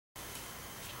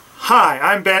Hi,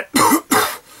 I'm Ben...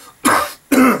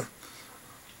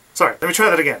 Sorry, let me try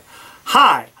that again.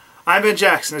 Hi, I'm Ben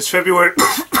Jackson. It's February...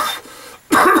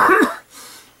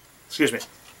 Excuse me.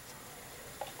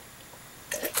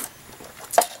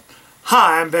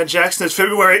 Hi, I'm Ben Jackson. It's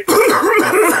February...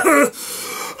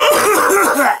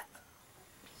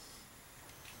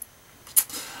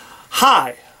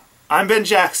 Hi, I'm Ben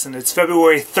Jackson. It's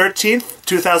February 13th,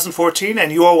 2014,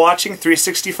 and you are watching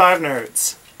 365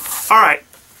 Nerds. Alright,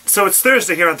 so it's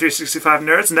Thursday here on 365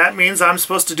 Nerds, and that means I'm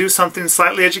supposed to do something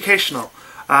slightly educational.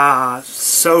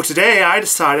 So today I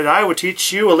decided I would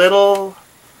teach you a little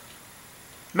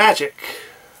magic.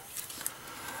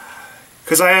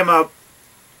 Because I am a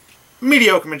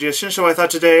mediocre magician, so I thought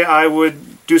today I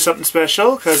would do something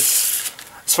special, because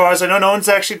as far as I know, no one's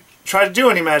actually tried to do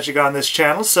any magic on this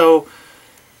channel, so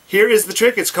here is the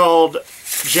trick. It's called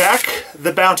Jack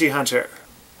the Bounty Hunter.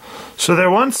 So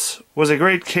there once was a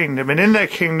great kingdom, and in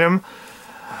that kingdom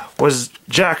was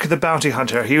Jack the Bounty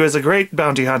Hunter. He was a great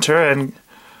bounty hunter and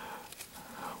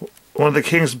one of the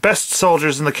king's best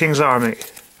soldiers in the king's army.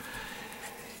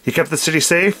 He kept the city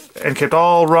safe and kept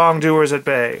all wrongdoers at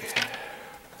bay.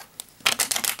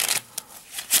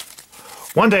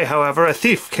 One day, however, a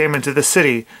thief came into the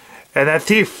city, and that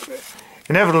thief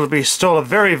inevitably stole a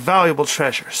very valuable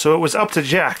treasure. So it was up to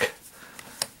Jack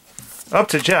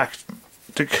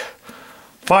to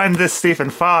find this thief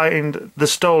and find the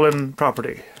stolen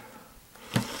property.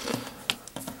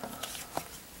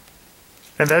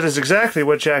 And that is exactly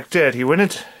what Jack did. He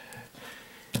went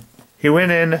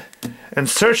in and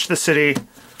searched the city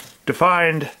to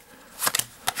find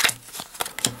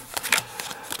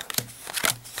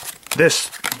this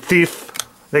thief.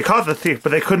 They caught the thief, but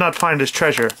they could not find his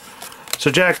treasure.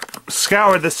 So Jack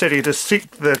scoured the city to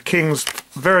seek the king's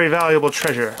very valuable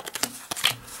treasure.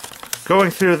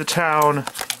 Going through the town,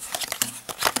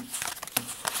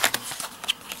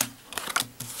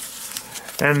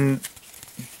 and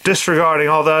disregarding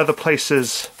all the other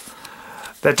places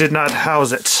that did not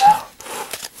house it.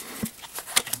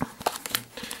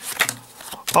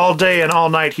 All day and all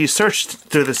night he searched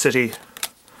through the city,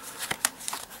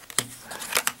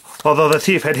 although the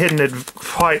thief had hidden it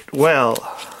quite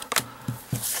well.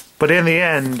 But in the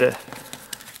end,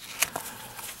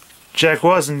 Jack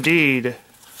was indeed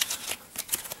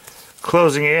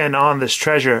closing in on this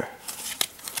treasure.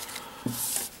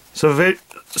 So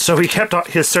he kept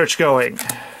his search going.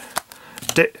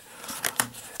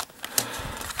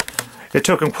 It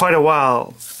took him quite a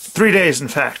while, 3 days in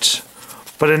fact,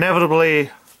 but inevitably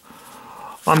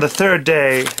on the third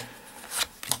day,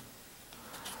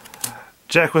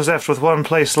 Jack was left with one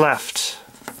place left,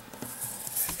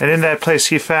 and in that place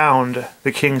he found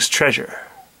the king's treasure.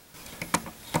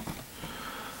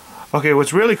 Okay,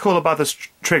 what's really cool about this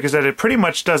trick is that it pretty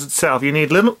much does itself. You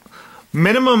need little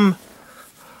minimum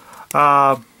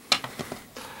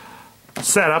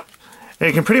setup, and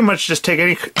you can pretty much just take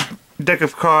any deck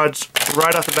of cards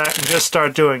right off the bat and just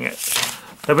start doing it.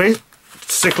 Now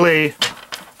basically,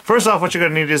 first off, what you're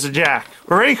going to need is a jack,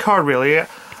 or any card really.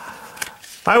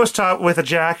 I was taught with a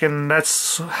jack, and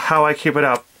that's how I keep it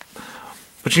up.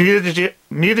 But you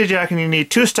need a jack, and you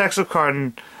need 2 stacks of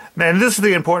cards. And this is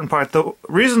the important part. The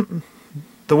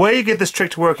way you get this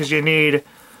trick to work is you need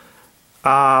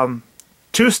 2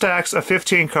 stacks of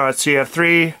 15 cards. So you have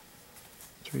 3,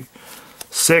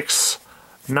 6,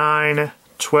 9,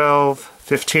 12,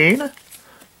 15.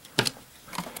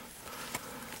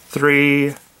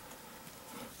 3,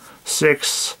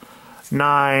 6,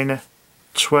 9,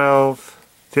 12,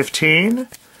 15.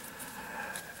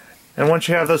 And once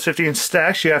you have those 15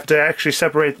 stacks, you have to actually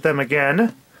separate them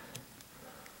again.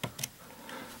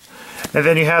 And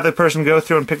then you have the person go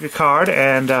through and pick a card,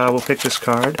 and we'll pick this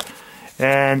card.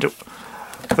 And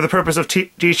for the purpose of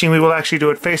teaching, we will actually do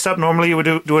it face up. Normally you would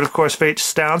do it, of course,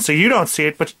 face down, so you don't see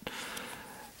it, but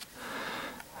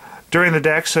during the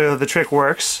deck, so the trick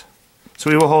works. So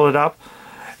we will hold it up,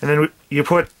 and then you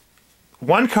put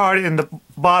one card in the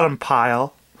bottom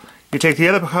pile. You take the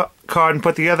other card and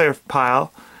put the other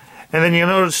pile, and then you'll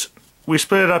notice we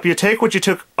split it up. You take what you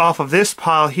took off of this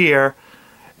pile here,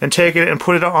 and take it and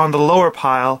put it on the lower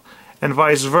pile, and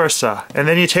vice versa. And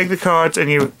then you take the cards and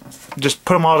you just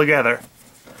put them all together.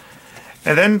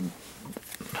 And then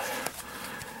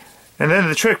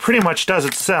the trick pretty much does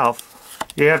itself.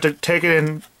 You have to take it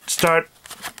and start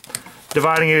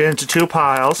dividing it into 2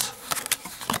 piles.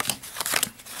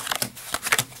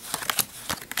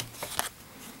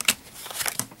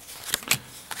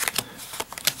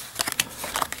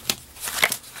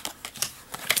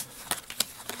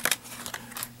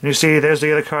 And you see, there's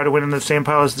the other card that went in the same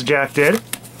pile as the jack did.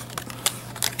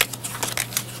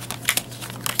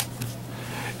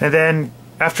 And then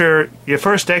after your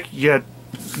first deck, you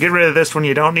get rid of this one.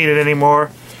 You don't need it anymore.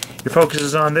 Your focus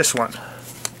is on this one.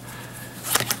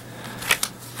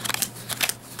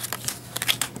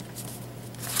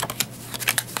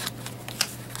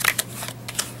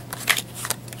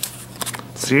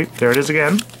 See, there it is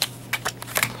again.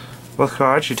 Both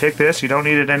cards. You take this, you don't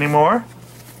need it anymore.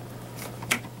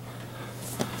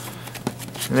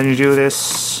 And then you do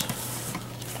this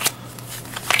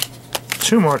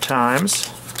 2 more times,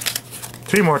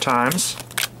 3 more times.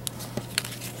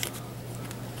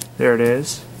 There it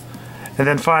is. And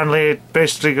then finally it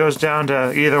basically goes down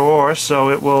to either or, so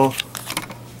it will...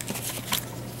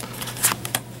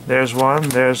 There's one,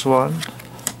 there's one,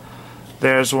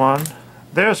 there's one,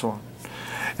 there's one.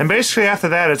 And basically after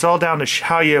that it's all down to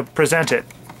how you present it.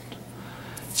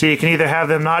 So you can either have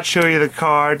them not show you the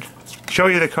card,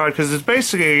 because it's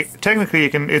basically, technically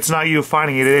it's not you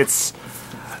finding it, it's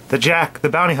the Jack, the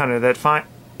bounty hunter, that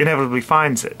inevitably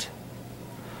finds it.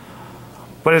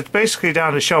 But it's basically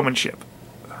down to showmanship.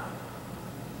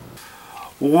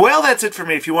 Well, that's it for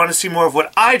me. If you want to see more of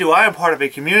what I do, I am part of a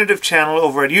community channel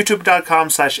over at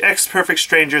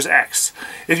youtube.com/xperfectstrangersx.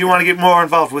 If you want to get more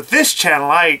involved with this channel,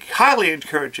 I highly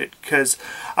encourage it, because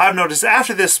I've noticed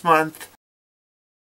after this month,